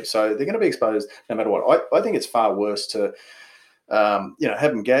might be. So they're going to be exposed no matter what. I think it's far worse to, have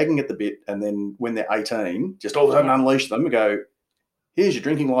them gagging at the bit and then when they're 18, just all of a sudden unleash them and go, here's your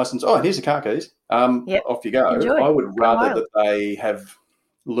drinking license. Oh, and here's the car keys. Off you go. Enjoy. I would rather that they have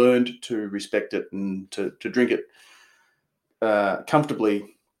learned to respect it and to drink it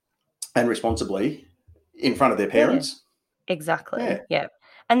comfortably and responsibly in front of their parents. Exactly. Yeah.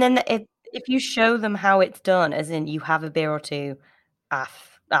 And then if you show them how it's done, as in you have a beer or two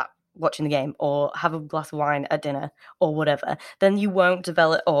watching the game or have a glass of wine at dinner or whatever, then you won't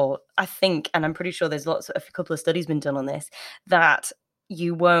develop, or I think, and I'm pretty sure there's a couple of studies been done on this, that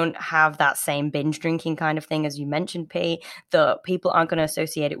you won't have that same binge drinking kind of thing as you mentioned, P. The people aren't going to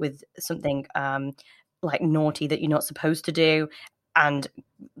associate it with something like naughty that you're not supposed to do and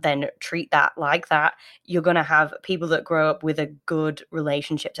then treat that like that. You're going to have people that grow up with a good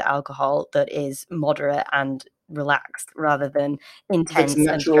relationship to alcohol that is moderate and relaxed rather than intense. It's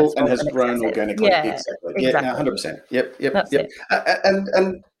natural and has and grown organically. Exactly. Yeah, no, 100%. Yep. It.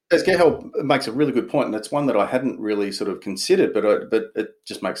 And as Gerhel makes a really good point, and it's one that I hadn't really sort of considered, but it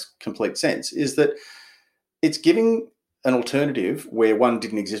just makes complete sense, is that it's giving an alternative where one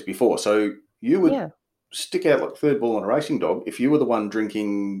didn't exist before. So you would stick out like third ball on a racing dog if you were the one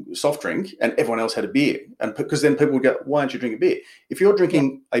drinking soft drink and everyone else had a beer, and because then people would go, why aren't you drinking beer? If you're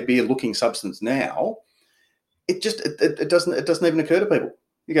drinking a beer looking substance now, it doesn't even occur to people.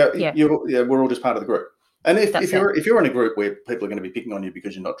 You go, we're all just part of the group. And if you're in a group where people are going to be picking on you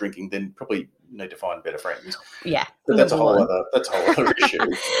because you're not drinking, then probably you need to find better friends. Yeah, but that's a whole other issue.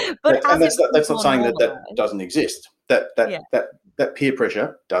 But that's not saying that doesn't exist. That peer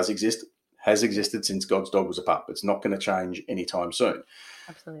pressure does exist, has existed since God's dog was a pup. It's not going to change anytime soon.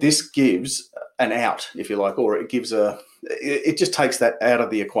 Absolutely. This gives an out, if you like, or it just takes that out of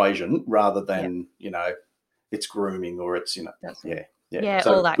the equation rather than it's grooming or it's Yeah,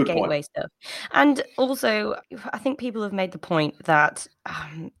 so, all that gateway stuff. And also, I think people have made the point that,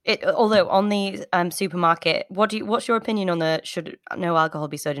 although on the supermarket, what's your opinion on should no alcohol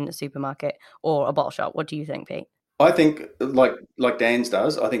be sold in a supermarket or a bottle shop? What do you think, Pete? I think, like Dan's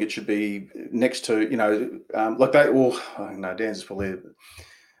does, I think it should be next to, like they, Dan's is probably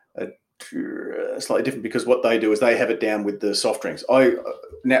slightly different because what they do is they have it down with the soft drinks.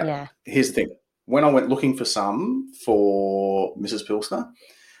 Here's the thing. When I went looking for some for Mrs. Pilsner,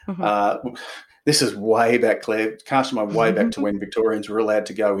 this is way back, Claire, casting my way back to when Victorians were allowed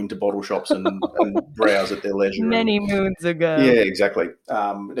to go into bottle shops and browse at their leisure. Many moons ago. Yeah, exactly.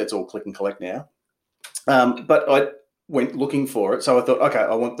 It's all click and collect now. But I went looking for it. So I thought, okay,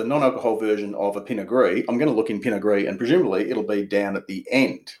 I want the non-alcohol version of a Pinot Gris. I'm going to look in Pinot Gris and presumably it'll be down at the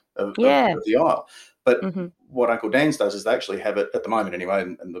end of the aisle. But what Uncle Dan's does is they actually have it at the moment anyway,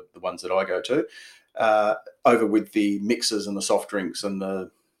 and the ones that I go to, over with the mixers and the soft drinks and the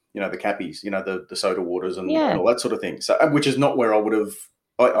cappies, the soda waters and all that sort of thing. So, which is not where I would have.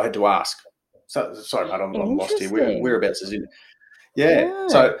 I had to ask. So sorry, mate, I'm lost here. Whereabouts is it? Yeah.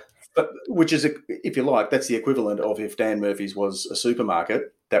 So, but which is, if you like, that's the equivalent of if Dan Murphy's was a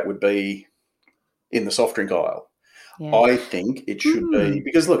supermarket, that would be in the soft drink aisle. Yeah. I think it should be,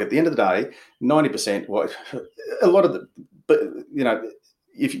 because look, at the end of the day, 90%, a lot of but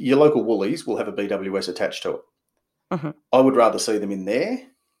if your local Woolies will have a BWS attached to it. I would rather see them in there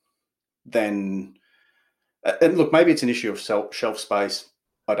than, and look, maybe it's an issue of shelf space.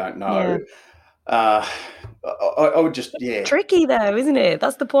 I don't know. I would just, It's tricky though, isn't it?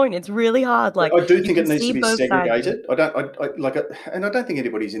 That's the point. It's really hard. Like, I do think it needs to be segregated. I don't think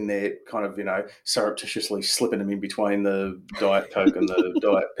anybody's in there kind of, surreptitiously slipping them in between the Diet Coke and the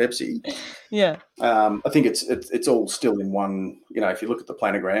Diet Pepsi. Yeah. I think it's all still in one, if you look at the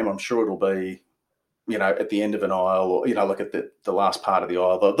planogram, I'm sure it'll be, at the end of an aisle or, look at the last part of the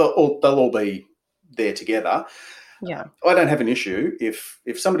aisle. They'll all be there together. Yeah, I don't have an issue if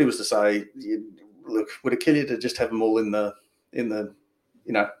somebody was to say, "Look, would it kill you to just have them all in the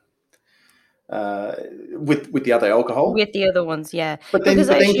with the other alcohol, with the other ones?" Yeah, but then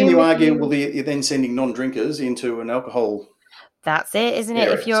can you argue? Well, you're then sending non-drinkers into an alcohol. That's it, isn't it?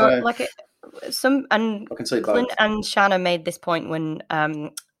 If you're I can see Clint and Shanna made this point when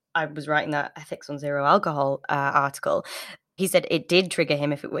I was writing that Ethics on Zero Alcohol article. he said it did trigger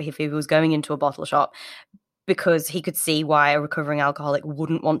him if he was going into a bottle shop, because he could see why a recovering alcoholic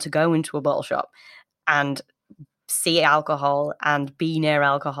wouldn't want to go into a bottle shop and see alcohol and be near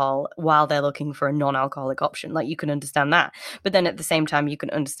alcohol while they're looking for a non-alcoholic option. Like, you can understand that, but then at the same time you can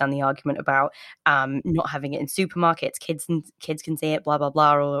understand the argument about not having it in supermarkets. Kids can see it, blah blah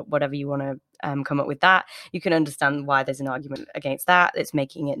blah, or whatever you want to come up with. That you can understand why there's an argument against that. It's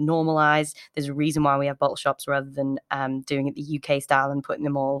making it normalized. There's a reason why we have bottle shops rather than doing it the UK style and putting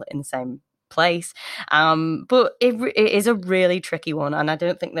them all in the same place. But it is a really tricky one, and I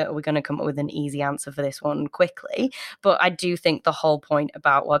don't think that we're going to come up with an easy answer for this one quickly. But I do think the whole point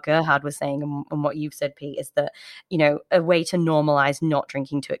about what Gerhard was saying and what you've said, Pete, is that, you know, a way to normalize not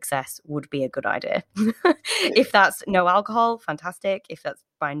drinking to excess would be a good idea. If that's no alcohol, fantastic. If that's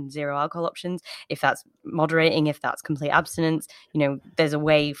buying zero alcohol options, if that's moderating, if that's complete abstinence, you know, there's a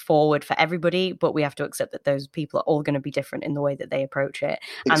way forward for everybody, but we have to accept that those people are all going to be different in the way that they approach it.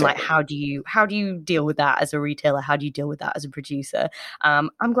 Exactly. And like, how do you deal with that as a retailer? How do you deal with that as a producer? I'm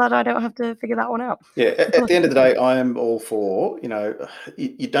glad I don't have to figure that one out. Yeah, at the end of the day, I am all for, you know,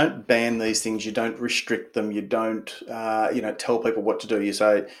 you don't ban these things, you don't restrict them, you don't, you know, tell people what to do. You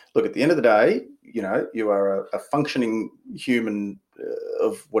say, look, at the end of the day, you know, you are a functioning human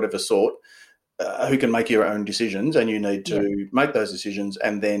of whatever sort who can make your own decisions, and you need to make those decisions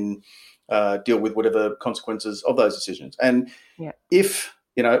and then deal with whatever consequences of those decisions. And if,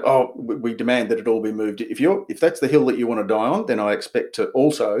 you know, we demand that it all be moved. If that's the hill that you want to die on, then I expect to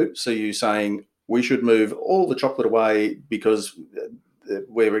also see you saying we should move all the chocolate away because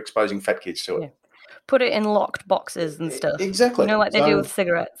we're exposing fat kids to it. Yeah. Put it in locked boxes and stuff. Exactly. You know, like they do with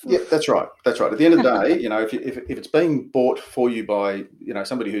cigarettes. Yeah, that's right. That's right. At the end of the day, you know, if it's being bought for you by, you know,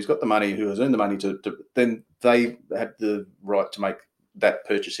 somebody who's got the money, who has earned the money to then they have the right to make that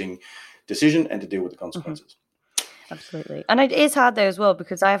purchasing decision and to deal with the consequences. Mm-hmm. Absolutely. And it is hard though as well,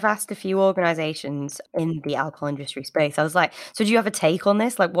 because I've asked a few organizations in the alcohol industry space. I was like, so do you have a take on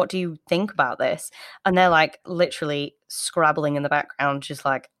this? Like, what do you think about this? And they're like literally scrabbling in the background, just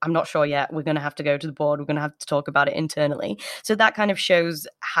like, I'm not sure yet. We're going to have to go to the board. We're going to have to talk about it internally. So that kind of shows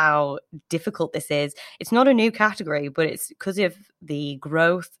how difficult this is. It's not a new category, but it's because of the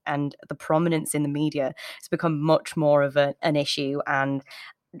growth and the prominence in the media, it's become much more of an issue. And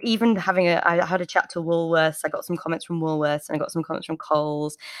even I had a chat to Woolworths. I got some comments from Woolworths, and I got some comments from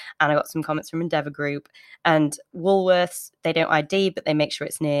Coles, and I got some comments from Endeavour Group. And Woolworths, they don't ID, but they make sure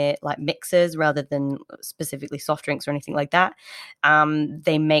it's near like mixers rather than specifically soft drinks or anything like that.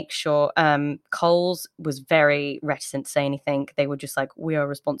 They make sure Coles was very reticent to say anything. They were just like, we are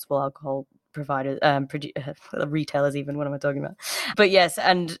responsible alcohol providers, retailers even, what am I talking about? But yes,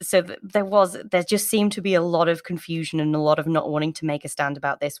 and so there just seemed to be a lot of confusion and a lot of not wanting to make a stand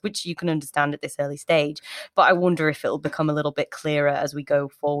about this, which you can understand at this early stage. But I wonder if it'll become a little bit clearer as we go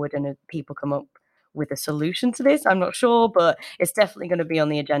forward and people come up with a solution to this. I'm not sure, but it's definitely going to be on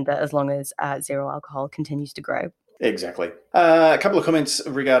the agenda as long as zero alcohol continues to grow. Exactly. A couple of comments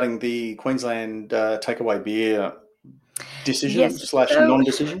regarding the Queensland takeaway beer decision /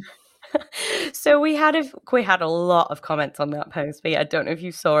 non-decision. So we had a lot of comments on that post, but I don't know if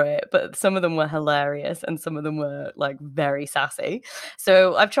you saw it, but some of them were hilarious and some of them were like very sassy.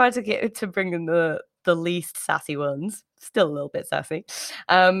 So I've tried to bring in the least sassy ones, still a little bit sassy.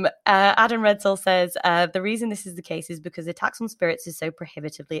 Adam Redsoul says, the reason this is the case is because the tax on spirits is so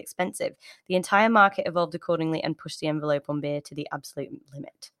prohibitively expensive. The entire market evolved accordingly and pushed the envelope on beer to the absolute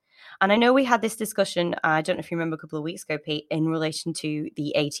limit. And I know we had this discussion, I don't know if you remember a couple of weeks ago, Pete, in relation to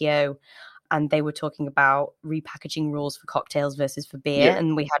the ATO, and they were talking about repackaging rules for cocktails versus for beer. Yeah.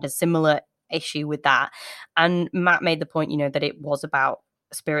 And we had a similar issue with that. And Matt made the point, you know, that it was about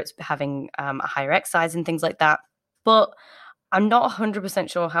spirits having a higher excise and things like that. But I'm not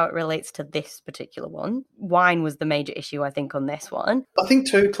 100% sure how it relates to this particular one. Wine was the major issue, I think, on this one. I think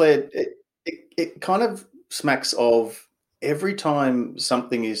too, Claire, it kind of smacks of every time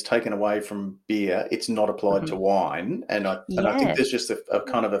something is taken away from beer, it's not applied to wine. And I think there's just a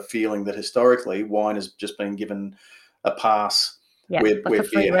kind of a feeling that historically wine has just been given a pass where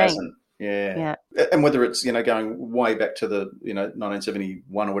beer hasn't. Yeah. And whether it's, you know, going way back to the, you know,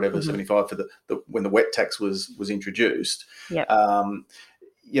 1971 or whatever, 75 for the when the wet tax was introduced. Yeah.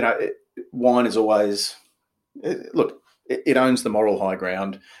 You know, wine is always it owns the moral high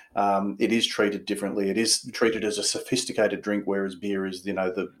ground. It is treated differently. It is treated as a sophisticated drink, whereas beer is, you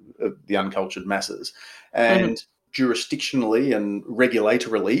know, the uncultured masses. And jurisdictionally and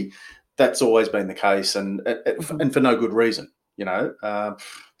regulatorily, that's always been the case, and for no good reason. You know,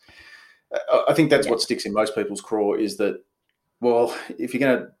 I think that's what sticks in most people's craw is that, well, if you're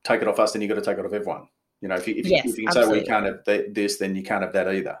going to take it off us, then you've got to take it off everyone. You know, if you Yes, can say, well, you absolutely. can't have this, then you can't have that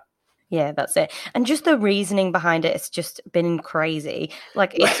either. Yeah, that's it. And just the reasoning behind it, it's just been crazy.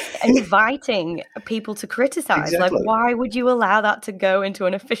 Like, it's inviting people to criticize. Like, Exactly. why would you allow that to go into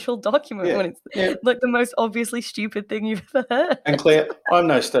an official document when it's Yeah. like the most obviously stupid thing you've ever heard? And Claire, I'm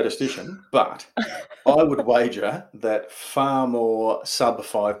no statistician, but I would wager that far more sub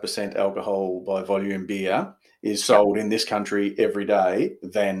 5% alcohol by volume beer is sold in this country every day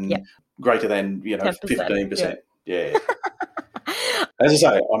than greater than, 10%, 15%. Yeah. As I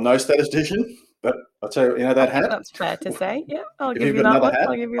say, I'm no statistician, but I'll tell you, that hat. That's fair to say. Yeah, I'll If give you've you got that another one. hat,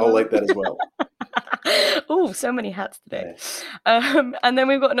 I'll give you I'll that eat that as well. Oh, so many hats today. Yeah. And then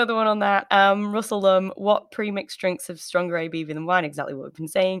we've got another one on that. Russell, what pre-mixed drinks have stronger ABV than wine? Exactly what we've been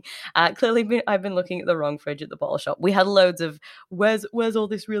saying. Clearly, I've been looking at the wrong fridge at the bottle shop. We had loads of, where's all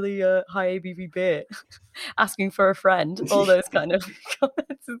this really high ABV beer? Asking for a friend. All those kind of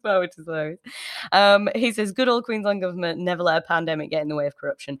comments as well, which is hilarious. He says, good old Queensland government never let a pandemic get in the way of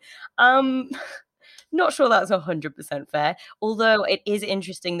corruption. Not sure that's 100% fair, although it is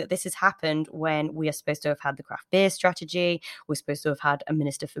interesting that this has happened when we are supposed to have had the craft beer strategy. We're supposed to have had a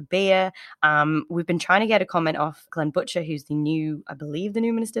minister for beer. We've been trying to get a comment off Glenn Butcher, who's the new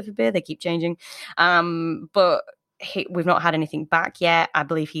minister for beer. They keep changing. But we've not had anything back yet. I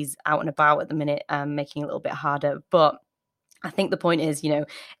believe he's out and about at the minute, making it a little bit harder. But I think the point is,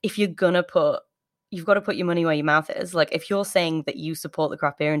 if you're going to you've got to put your money where your mouth is. Like, if you're saying that you support the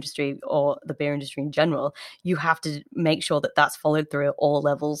craft beer industry or the beer industry in general, you have to make sure that that's followed through at all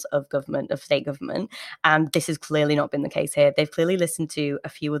levels of government, of state government. And this has clearly not been the case here. They've clearly listened to a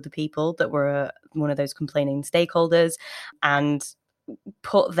few of the people that were one of those complaining stakeholders and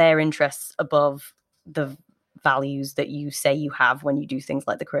put their interests above the values that you say you have when you do things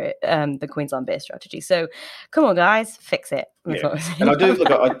like the Queensland beer strategy. So come on, guys, fix it. Yeah. And I do look,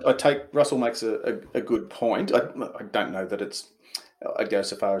 I take Russell makes a good point. I don't know that I'd go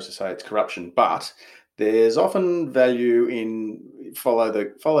so far as to say it's corruption, but there's often value in follow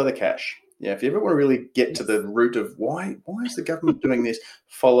the cash. Yeah, if you ever want to really get to the root of why is the government doing this,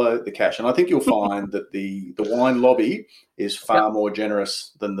 follow the cash. And I think you'll find that the wine lobby is far more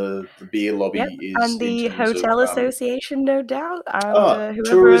generous than the beer lobby is. And the hotel association, no doubt, and whoever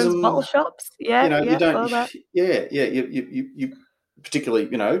tourism, owns bottle shops. Yeah, you don't. You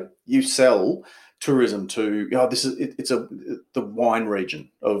particularly, you sell tourism to. It's the wine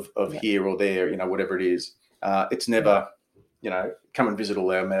region of here or there. Whatever it is. It's never. Come and visit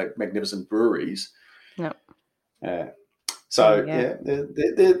all our magnificent breweries. No. So,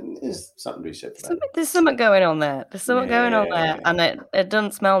 there's something to be said for that. There's something going on there. And it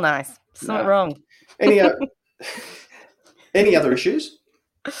doesn't smell nice. Something wrong. Any other issues?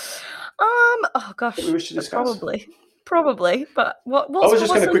 Oh gosh. That we wish to discuss? Probably. But what? I was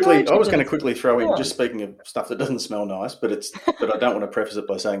going to quickly throw in. Just speaking of stuff that doesn't smell nice, but I don't want to preface it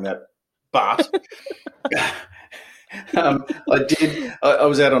by saying that. But I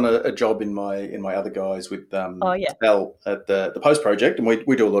was out on a job in my other guys with Al at the Post Project, and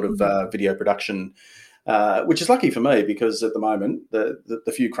we do a lot of video production, which is lucky for me because at the moment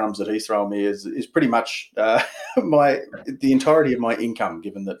the few crumbs that he's throwing me is pretty much the entirety of my income,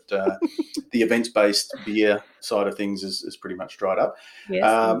 given that the events based beer side of things is pretty much dried up.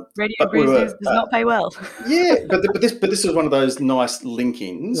 Yes, Radio Brews does not pay well. Yeah, but this is one of those nice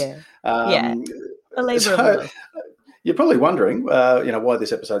link-ins. A labour of love. You're probably wondering, why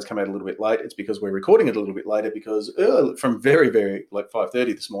this episode's come out a little bit late. It's because we're recording it a little bit later because from very, very 5:30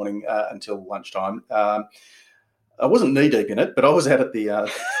 this morning until lunchtime, I wasn't knee deep in it, but I was out at the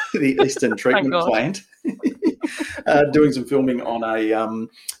Eastern Treatment Plant doing some filming on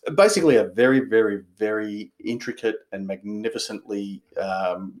basically a very, very, very intricate and magnificently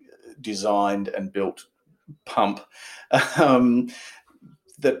designed and built pump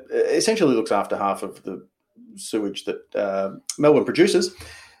that essentially looks after half of the sewage that Melbourne produces,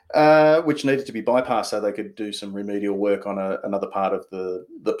 which needed to be bypassed so they could do some remedial work on another part of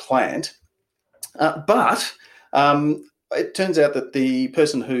the plant. But it turns out that the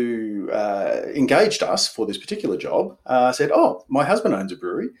person who engaged us for this particular job said, "Oh, my husband owns a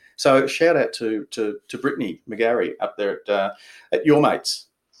brewery." So shout out to Brittany McGarry up there at Your Mates,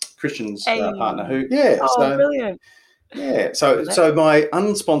 Christian's partner. Brilliant. Yeah. So my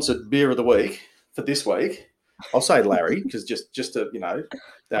unsponsored beer of the week for this week, I'll say Larry because just to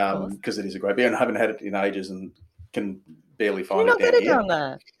because it is a great beer and I haven't had it in ages and can barely find it down here. Can you not get it down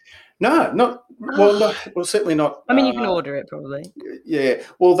there? No, not well. Well, certainly not. I mean, you can order it probably. Yeah.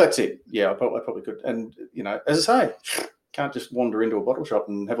 Well, that's it. Yeah, I probably could. And as I say, can't just wander into a bottle shop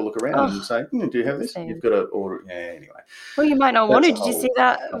and have a look around and say, "Do you have this?" You've got to order. Yeah. Anyway. Well, you might not want to. Did you see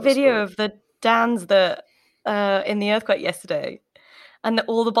that video of the Dan's that in the earthquake yesterday, and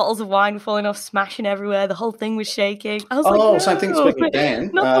all the bottles of wine were falling off, smashing everywhere. The whole thing was shaking. I was like, no, same thing. Speaking of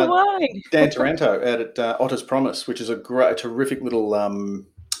Dan, not the wine. Dan Taranto out at Otter's Promise, which is a terrific little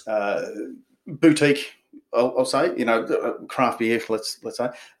boutique. I'll say, craft beer. Let's say,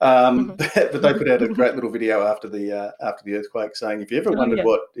 but they put out a great little video after the earthquake, saying, if you ever wondered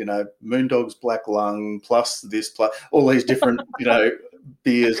what Moondog's Black Lung plus this plus all these different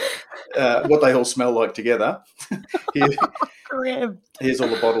beers, what they all smell like together. Here's all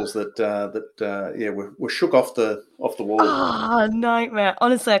the bottles that were shook off the wall. Ah, nightmare!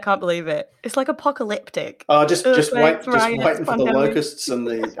 Honestly, I can't believe it. It's like apocalyptic. Just waiting for the locusts and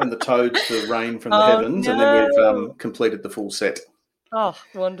the toads to rain from the heavens, and then we've completed the full set. Oh,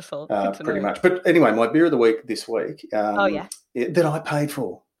 wonderful! Pretty much. But anyway, my beer of the week this week. That I paid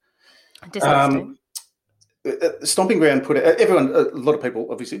for. Disgusting. Stomping Ground put it. A lot of people,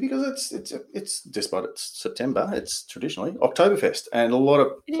 obviously, because it's despite it's September, it's traditionally Oktoberfest, and a lot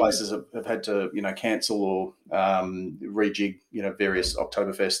of places have had to cancel or rejig various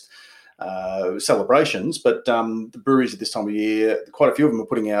Oktoberfest celebrations. But the breweries at this time of year, quite a few of them are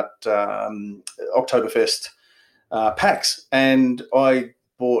putting out Oktoberfest packs, and I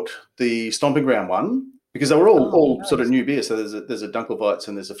bought the Stomping Ground one. Because they were all nice. Sort of new beers. So there's a Dunkelweizen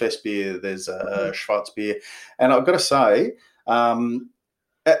and there's a Fest beer, there's a Schwarz beer. And I've got to say,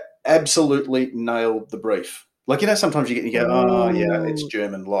 absolutely nailed the brief. Like, sometimes you go, it's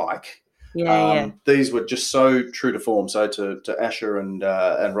German-like. These were just so true to form. So to Asher and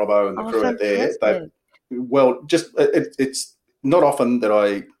Robbo and the crew out there, it's not often that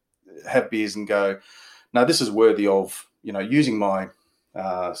I have beers and go, no, this is worthy of, using my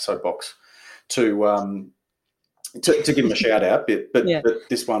soapbox to give them a shout out, but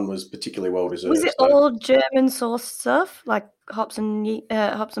this one was particularly well deserved. Was it all German sourced stuff, like hops and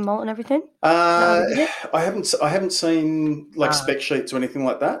malt and everything? I haven't seen spec sheets or anything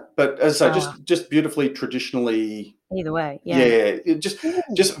like that. But as I say, just beautifully traditionally. Either way,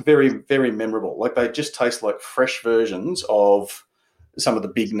 just very very memorable. Like they just taste like fresh versions of some of the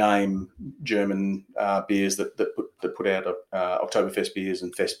big name German beers that put out Oktoberfest beers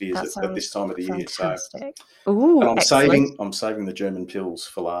and Fest beers at this time of the fantastic. Year. So, I'm saving the German pills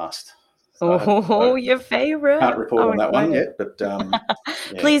for last. So your favourite? Can't report on that one yet, but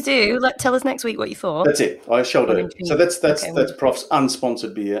please do. Tell us next week what you thought. That's it. I shall do. So that's Prof's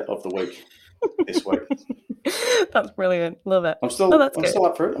unsponsored beer of the week this week. That's brilliant. Love it. I'm still up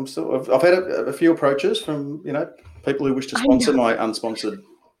for it. I've had a few approaches from people who wish to sponsor my unsponsored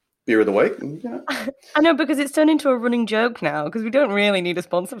beer of the week. And, I know, because it's turned into a running joke now, because we don't really need a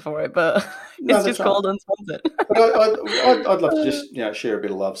sponsor for it, but it's just called unsponsored. But I'd love to just share a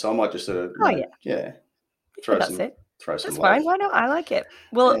bit of love, so I might just throw some. That's fine. Why not? I like it.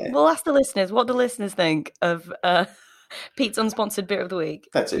 We'll ask the listeners. What do listeners think of Pete's unsponsored beer of the week?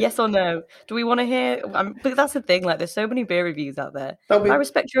 That's it. Yes or no? Do we want to hear? But that's the thing. There's so many beer reviews out there. I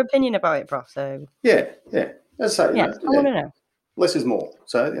respect your opinion about it, Prof. So yeah. As I say, I want to know. Less is more.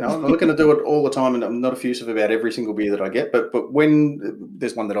 So, I'm not going to do it all the time, and I'm not effusive about every single beer that I get. But when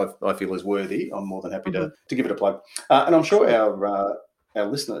there's one that I feel is worthy, I'm more than happy to give it a plug. And I'm sure our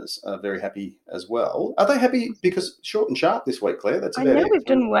listeners are very happy as well. Are they happy because short and sharp this week, Claire? That's about it. We've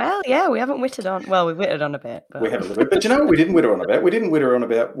done well. Yeah, we haven't wittered on. Well, we've wittered on a bit. But... We have a little bit. But you know what we didn't witter on about? We didn't witter on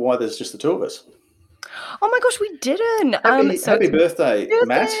about why there's just the two of us. Oh my gosh, we didn't. Happy birthday,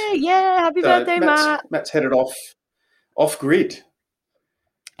 Matt. Yeah, happy birthday, Matt. Matt's headed off grid.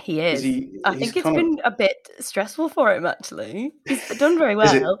 He is. I think it's been a bit stressful for him, actually. He's done very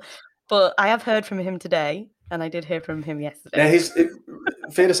well, but I have heard from him today, and I did hear from him yesterday. Now,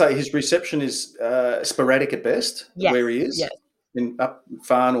 fair to say his reception is sporadic at best, where he is, in up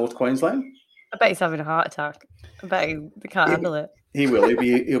far north Queensland. I bet he's having a heart attack. I bet he can't handle it. He will.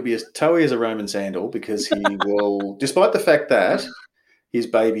 He'll be as towy as a Roman sandal, because he will, despite the fact that his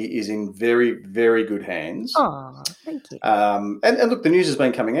baby is in very, very good hands. Oh, thank you. And look, the news has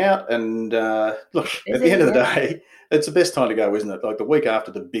been coming out, and look, at the end of the day, it's the best time to go, isn't it? Like the week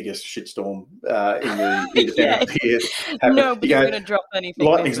after the biggest shitstorm in the independent beer happens. Nobody's going to drop anything.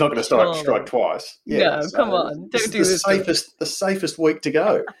 Lightning's not going to strike twice. Yeah, no, come on. Don't do this. The safest week to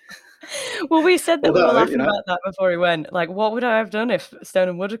go. Well, we said that we were laughing about that before we went. Like, what would I have done if Stone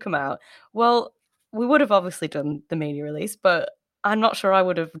and Wood had come out? Well, we would have obviously done the media release, but I'm not sure I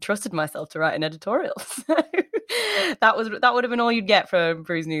would have trusted myself to write an editorial. So that would have been all you'd get from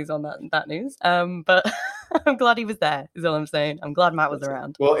Brews News on that news. But I'm glad he was there, is all I'm saying. I'm glad Matt was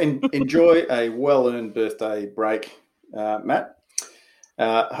around. Well, enjoy a well-earned birthday break, Matt.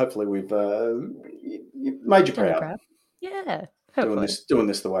 Hopefully we've made you proud. Yeah. doing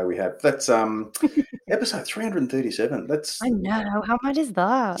this the way we have. That's episode 337. I know. How mad is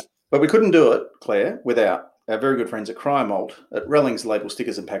that? But we couldn't do it, Claire, without our very good friends at Cryer Malt, at Rellings Label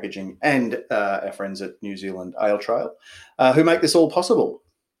Stickers and Packaging, and our friends at New Zealand Ale Trail, who make this all possible.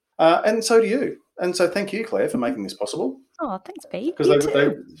 And so do you. And so thank you, Claire, for making this possible. Oh, thanks, Pete. Because they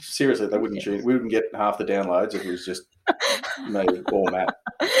seriously, they wouldn't tune. We wouldn't get half the downloads if it was just me or Matt.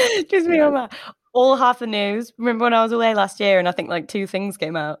 Just me or Matt. All half the news. Remember when I was away last year and I think like 2 things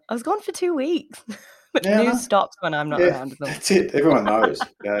came out? I was gone for 2 weeks. But news stops when I'm not around. That's it. Everyone knows.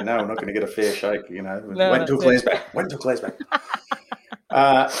 No, we're not going to get a fair shake. Wait until Claire's back.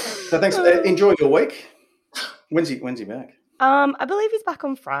 So thanks. Enjoy your week. When's he back? I believe he's back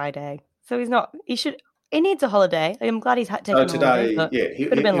on Friday. So he's not. He needs a holiday. I'm glad he's taken a holiday. He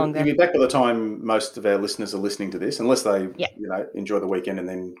could have been longer. He'll be back by the time most of our listeners are listening to this, unless they, enjoy the weekend and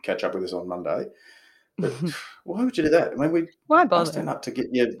then catch up with us on Monday. But why would you do that? I mean, why bother? Stand up to get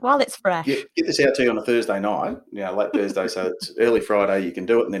you while it's fresh. Get this out to you on a Thursday night, late Thursday, so it's early Friday. You can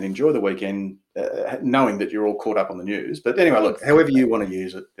do it and then enjoy the weekend, knowing that you're all caught up on the news. But anyway, look, however you want to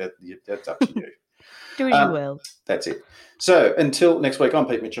use it, that's up to you. Do as you will. That's it. So until next week, I'm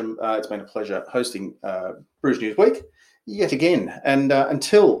Pete Mitchum. It's been a pleasure hosting Brews News Week yet again. And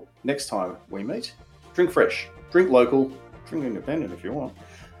until next time we meet, drink fresh, drink local, drink independent if you want.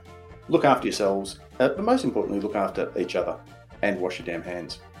 Look after yourselves, but most importantly, look after each other and wash your damn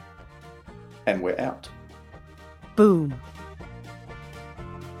hands. And we're out. Boom.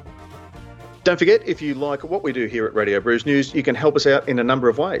 Don't forget, if you like what we do here at Radio Brews News, you can help us out in a number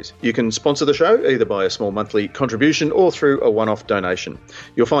of ways. You can sponsor the show either by a small monthly contribution or through a one-off donation.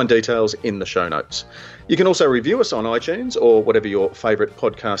 You'll find details in the show notes. You can also review us on iTunes or whatever your favourite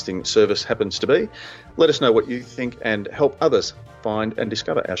podcasting service happens to be. Let us know what you think and help others find and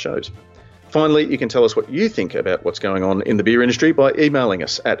discover our shows. Finally, you can tell us what you think about what's going on in the beer industry by emailing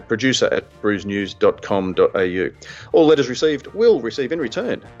us at producer@brewsnews.com.au. All letters received will receive in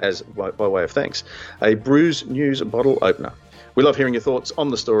return, as by way of thanks, a Brews News bottle opener. We love hearing your thoughts on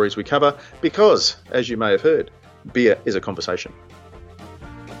the stories we cover because, as you may have heard, beer is a conversation.